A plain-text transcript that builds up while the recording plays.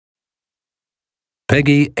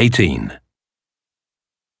Peggy 18.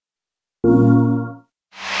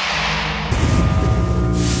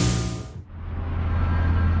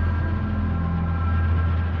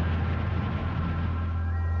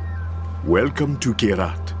 Welcome to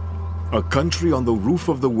Kyrat, a country on the roof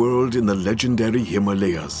of the world in the legendary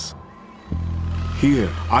Himalayas. Here,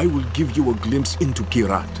 I will give you a glimpse into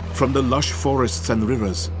Kyrat, from the lush forests and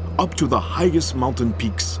rivers, up to the highest mountain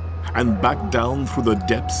peaks, and back down through the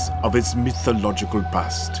depths of its mythological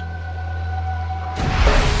past.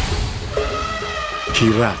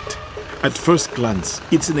 Kyrat. At first glance,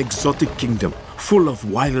 it's an exotic kingdom, full of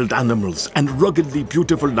wild animals and ruggedly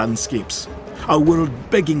beautiful landscapes. A world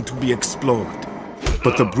begging to be explored.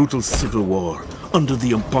 But the brutal civil war under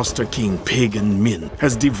the imposter king Pagan Min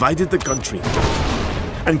has divided the country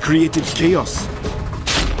and created chaos.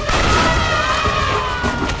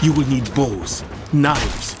 You will need bows,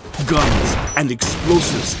 knives, guns, and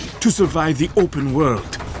explosives to survive the open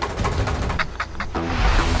world.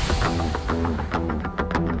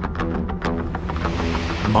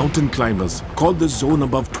 Mountain climbers call the zone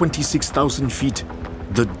above 26,000 feet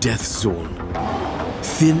the Death Zone.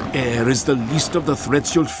 Thin air is the least of the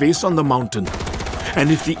threats you'll face on the mountain. And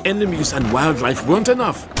if the enemies and wildlife weren't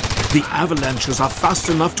enough, the avalanches are fast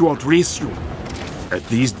enough to outrace you. At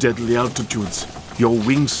these deadly altitudes, your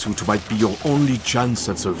wingsuit might be your only chance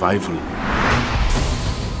at survival.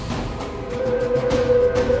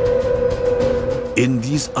 In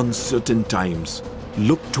these uncertain times,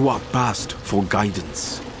 look to our past for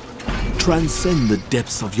guidance. Transcend the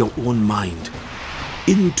depths of your own mind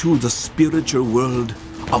into the spiritual world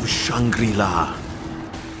of Shangri-La.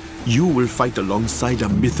 You will fight alongside a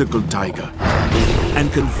mythical tiger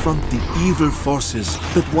and confront the evil forces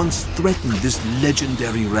that once threatened this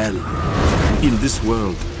legendary realm. In this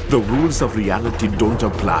world, the rules of reality don't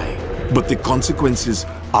apply, but the consequences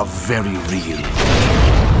are very real.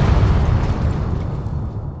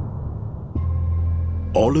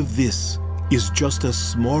 All of this is just a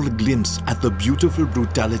small glimpse at the beautiful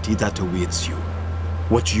brutality that awaits you.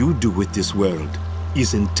 What you do with this world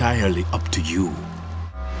is entirely up to you.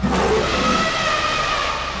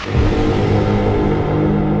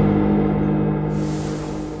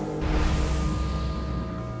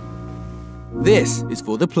 This is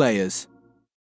for the players.